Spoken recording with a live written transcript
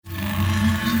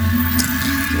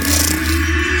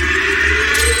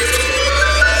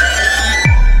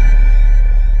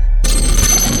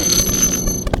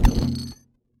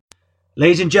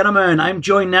Ladies and gentlemen, I'm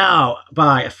joined now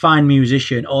by a fine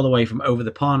musician all the way from over the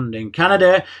pond in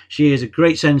Canada. She is a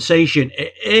great sensation.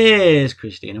 It is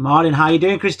Christina Martin. How are you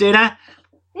doing, Christina?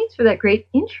 Thanks for that great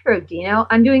intro, Dino.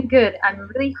 I'm doing good.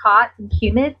 I'm really hot and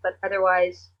humid, but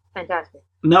otherwise fantastic.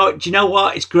 No, do you know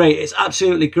what? It's great. It's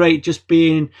absolutely great just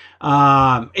being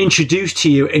introduced to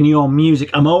you in your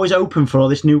music. I'm always open for all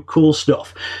this new cool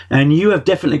stuff. And you have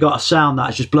definitely got a sound that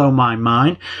has just blown my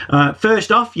mind.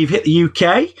 First off, you've hit the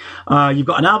UK. You've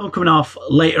got an album coming off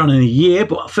later on in the year.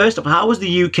 But first off, how was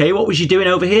the UK? What was you doing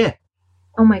over here?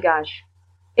 Oh my gosh.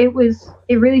 It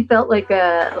really felt like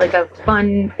a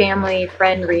fun family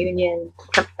friend reunion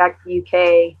coming back to the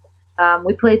UK.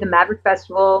 We played the Maverick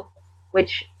Festival,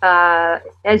 which,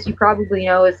 as you probably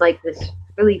know, is like this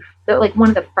really like one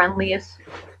of the friendliest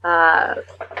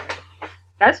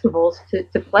festivals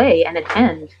to play and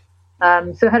attend.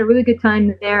 So I had a really good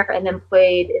time there, and then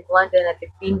played in London at the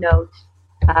Green Note.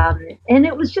 And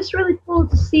it was just really cool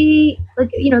to see,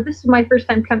 like, this is my first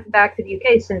time coming back to the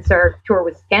UK since our tour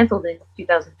was canceled in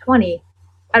 2020.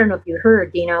 I don't know if you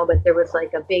heard, Dino, but there was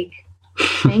like a big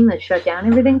thing that shut down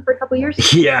everything for a couple of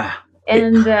years. Yeah.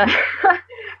 And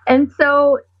and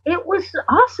so it was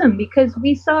awesome because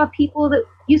we saw people that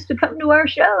used to come to our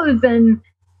shows, and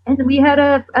we had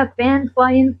a band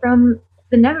fly in from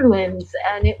the Netherlands,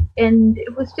 and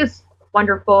it was just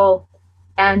wonderful.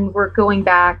 And we're going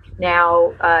back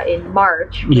now in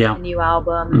March with a new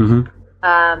album.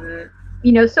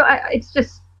 Mm-hmm. So it's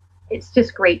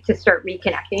just great to start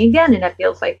reconnecting again, and it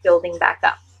feels like building back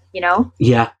up.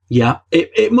 Yeah.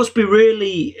 It must be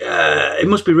really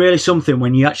something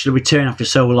when you actually return after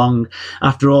so long,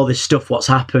 after all this stuff, what's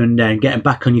happened, and getting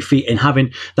back on your feet and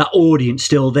having that audience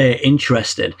still there,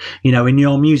 interested, in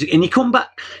your music. And you come back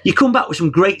with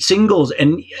some great singles.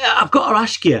 And I've got to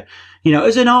ask you,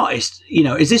 as an artist,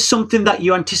 is this something that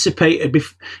you anticipated,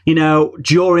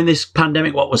 during this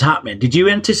pandemic, what was happening? Did you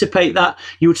anticipate that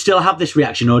you would still have this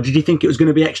reaction, or did you think it was going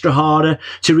to be extra harder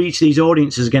to reach these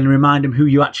audiences again and remind them who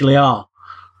you actually are?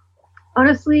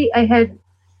 Honestly, I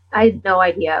had no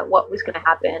idea what was going to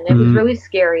happen. It was really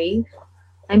scary.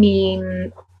 I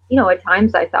mean, at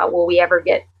times I thought, will we ever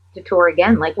get to tour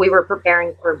again? Like, we were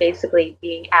preparing for basically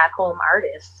being at-home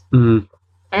artists. Mm-hmm.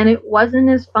 And it wasn't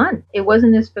as fun. It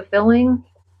wasn't as fulfilling.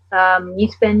 You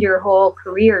spend your whole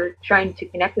career trying to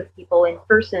connect with people in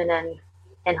person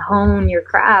and hone your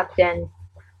craft. And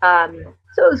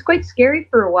so it was quite scary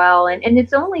for a while. And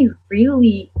it's only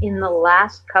really in the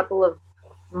last couple of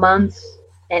months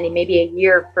and maybe a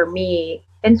year for me,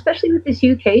 and especially with this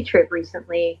UK trip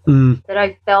recently, that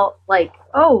I felt like,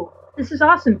 oh, this is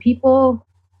awesome. People...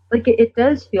 like it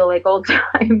does feel like old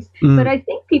times, but I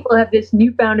think people have this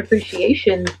newfound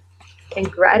appreciation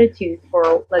and gratitude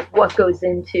for like what goes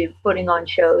into putting on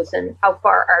shows and how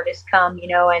far artists come,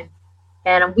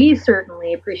 and we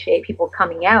certainly appreciate people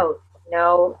coming out,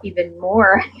 even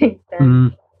more, I think,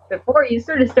 than before. You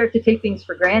sort of start to take things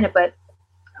for granted, but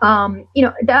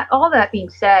that all that being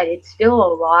said, it's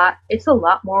still it's a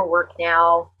lot more work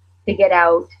now to get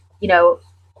out.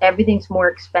 Everything's more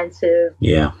expensive.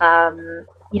 Yeah.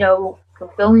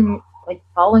 Fulfilling, like,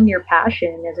 following your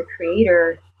passion as a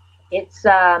creator, it's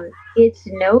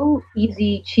no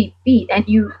easy, cheap feat. And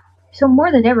so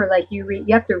more than ever, like, you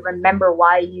have to remember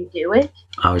why you do it.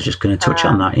 I was just going to touch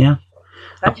on that. Yeah.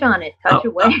 Touch on it. Touch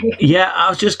away. Yeah. I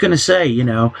was just going to say,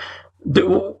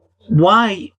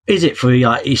 why is it for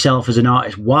yourself as an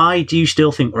artist? Why do you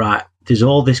still think, right, there's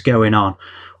all this going on?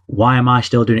 Why am I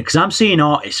still doing it? Because I'm seeing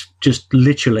artists just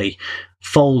literally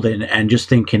folding and just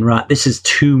thinking, right, this is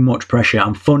too much pressure.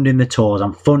 I'm funding the tours,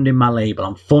 I'm funding my label,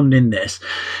 I'm funding this.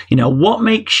 What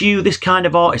makes you this kind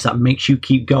of artist that makes you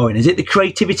keep going? Is it the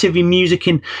creativity of your music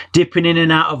and dipping in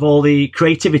and out of all the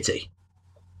creativity?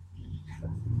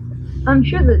 I'm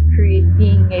sure that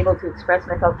being able to express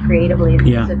myself creatively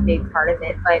is a big part of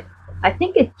it, but I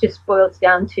think it just boils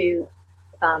down to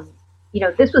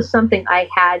this was something I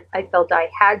felt I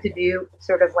had to do,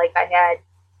 sort of like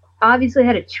obviously I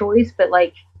had a choice, but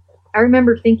like, I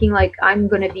remember thinking, like, I'm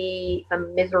going to be a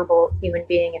miserable human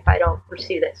being if I don't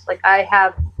pursue this. Like, I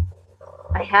have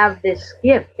this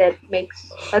gift that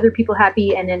makes other people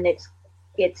happy, and then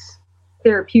it's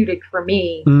therapeutic for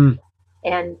me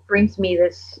and brings me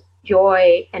this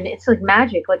joy, and it's like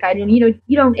magic. Like,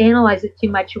 you don't analyze it too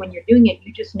much when you're doing it.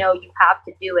 You just know you have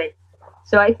to do it.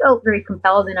 So I felt very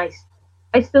compelled, and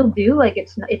I still do. Like,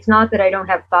 it's not that I don't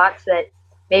have thoughts that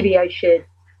maybe I should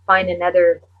find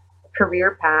another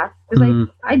career path, because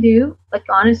I do. Like,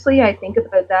 honestly, I think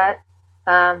about that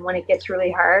when it gets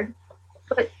really hard.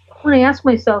 But when I ask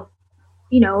myself,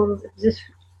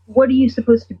 what are you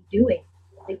supposed to be doing?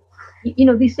 Like,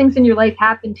 these things in your life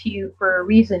happen to you for a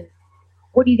reason.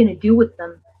 What are you going to do with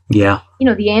them? Yeah.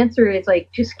 The answer is like,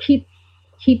 just keep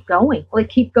going, like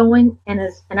keep going. And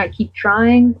I keep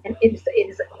trying, and it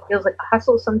feels like a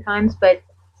hustle sometimes, but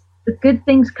the good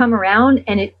things come around,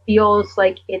 and it feels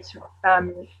like it's,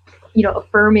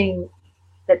 affirming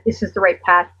that this is the right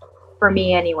path for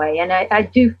me anyway. And I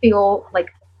do feel like,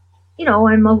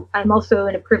 I'm also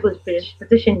in a privileged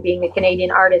position being a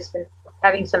Canadian artist and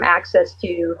having some access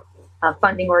to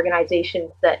funding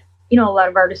organizations that, a lot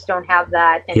of artists don't have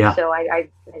that. And so I'm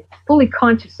fully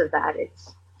conscious of that.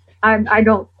 I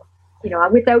don't,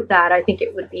 without that, I think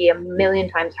it would be a million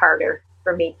times harder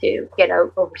for me to get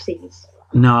out overseas.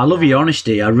 No, I love your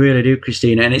honesty. I really do,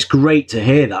 Christina. And it's great to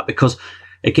hear that, because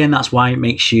again, that's why it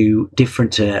makes you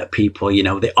different to people.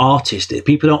 The artist,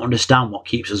 people don't understand what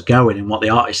keeps us going and what the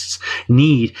artists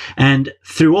need. And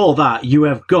through all that, you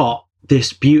have got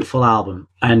this beautiful album,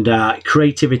 and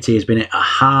creativity has been at a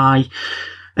high.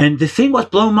 And the thing what's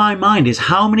blown my mind is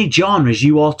how many genres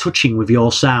you are touching with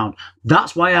your sound.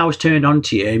 That's why I was turned on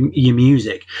to your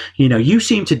music. You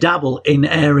seem to dabble in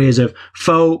areas of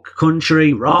folk,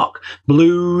 country, rock,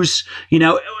 blues.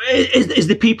 Is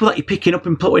the people that you're picking up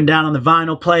and putting down on the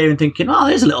vinyl player and thinking, oh,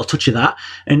 there's a little touch of that?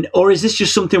 Or is this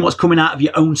just something what's coming out of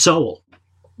your own soul?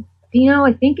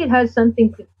 I think it has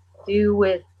something to do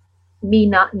with me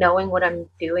not knowing what I'm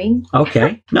doing.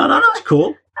 Okay. No, that's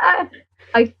cool.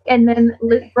 And then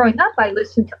growing up, I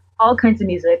listened to all kinds of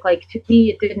music. Like, to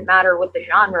me, it didn't matter what the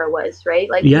genre was, right?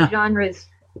 Like, the genres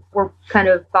were kind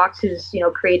of boxes,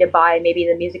 created by maybe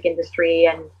the music industry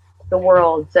and the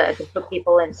world to put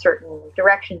people in certain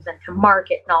directions and to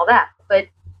market and all that. But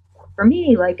for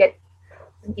me, like, I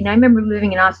remember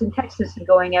living in Austin, Texas, and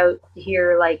going out to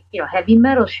hear, like, heavy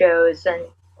metal shows and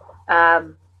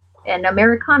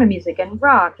Americana music and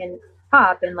rock and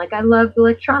pop, and like, I loved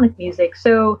electronic music.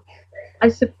 So I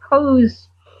suppose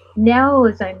now,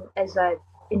 as I've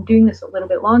been doing this a little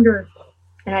bit longer,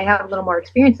 and I have a little more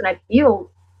experience, and I feel,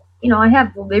 I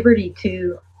have the liberty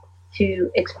to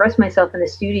express myself in the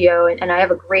studio, and I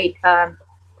have a great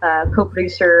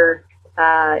co-producer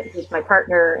who's my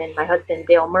partner and my husband,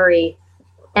 Dale Murray.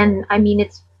 And I mean,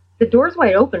 the door's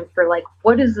wide open for, like,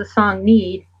 what does the song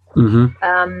need?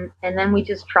 Mm-hmm. And then we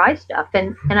just try stuff,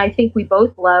 and I think we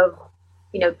both love,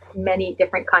 many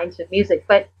different kinds of music,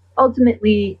 but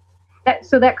ultimately,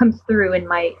 that comes through in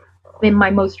my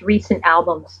most recent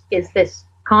albums, is this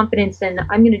confidence, and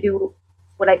I'm going to do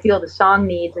what I feel the song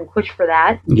needs and push for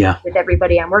that with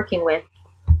everybody I'm working with.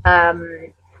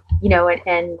 And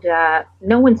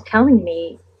no one's telling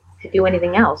me to do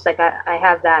anything else. Like, I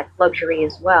have that luxury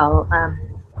as well.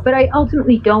 But I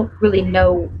ultimately don't really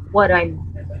know what I'm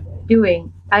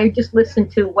doing. I just listen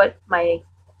to what my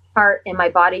heart and my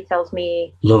body tells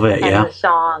me. Love it, and the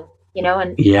song.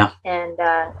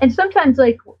 And sometimes,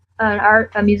 like,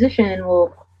 a musician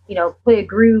will, play a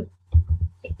groove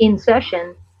in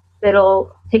session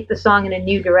that'll take the song in a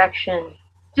new direction.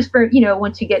 Just for,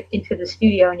 once you get into the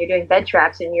studio and you're doing bed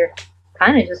tracks and you're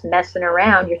kind of just messing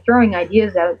around, you're throwing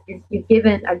ideas out.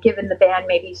 I've given the band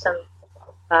maybe some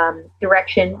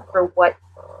direction for what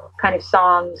kind of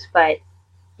songs, but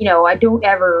I don't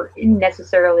ever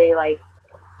necessarily, like,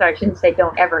 sorry, I shouldn't say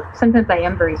don't ever. Sometimes I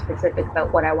am very specific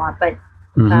about what I want, but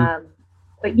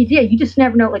you just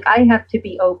never know. Like, I have to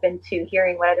be open to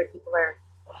hearing what other people are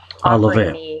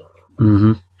offering me.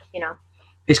 Mm-hmm.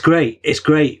 It's great. It's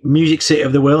great. Music city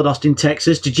of the world, Austin,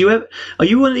 Texas. Are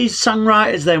you one of these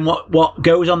songwriters then? What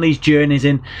goes on these journeys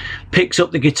and picks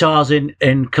up the guitars and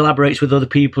collaborates with other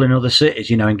people in other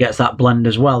cities, and gets that blend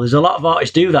as well? There's a lot of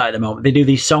artists do that at the moment. They do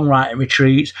these songwriting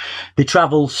retreats. They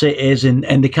travel cities and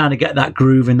they kind of get that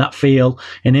groove and that feel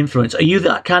and influence. Are you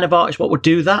that kind of artist? What would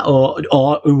do that, or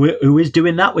who is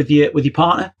doing that with your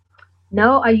partner?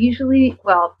 No,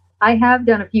 I have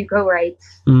done a few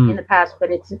co-writes in the past, but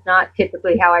it's not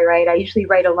typically how I write. I usually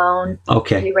write alone.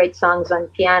 Okay. I usually write songs on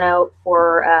piano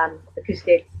or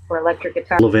acoustic or electric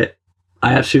guitar. Love it.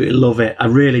 I absolutely love it. I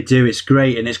really do. It's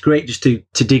great. And it's great just to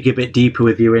dig a bit deeper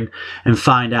with you and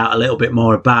find out a little bit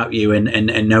more about you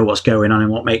and know what's going on and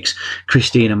what makes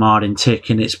Christina Mardin tick.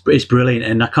 And it's brilliant.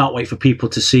 And I can't wait for people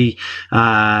to see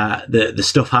the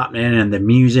stuff happening and the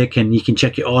music. And you can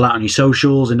check it all out on your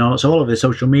socials and all of the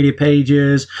social media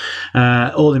pages.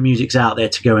 All the music's out there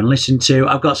to go and listen to.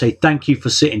 I've got to say thank you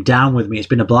for sitting down with me. It's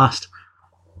been a blast.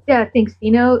 Yeah, thanks.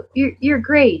 You're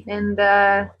great. And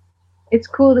it's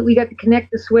cool that we got to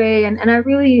connect this way, and I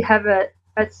really have a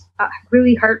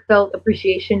really heartfelt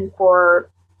appreciation for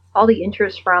all the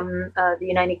interest from the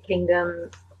United Kingdom,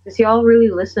 because you all really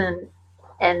listen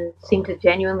and seem to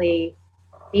genuinely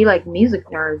be like music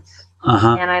nerds.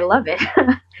 and I love it.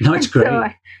 No, it's great. So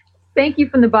thank you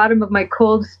from the bottom of my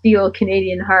cold steel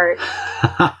Canadian heart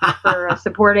for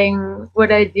supporting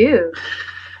what I do.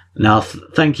 Now,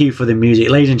 thank you for the music.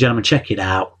 Ladies and gentlemen, check it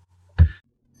out.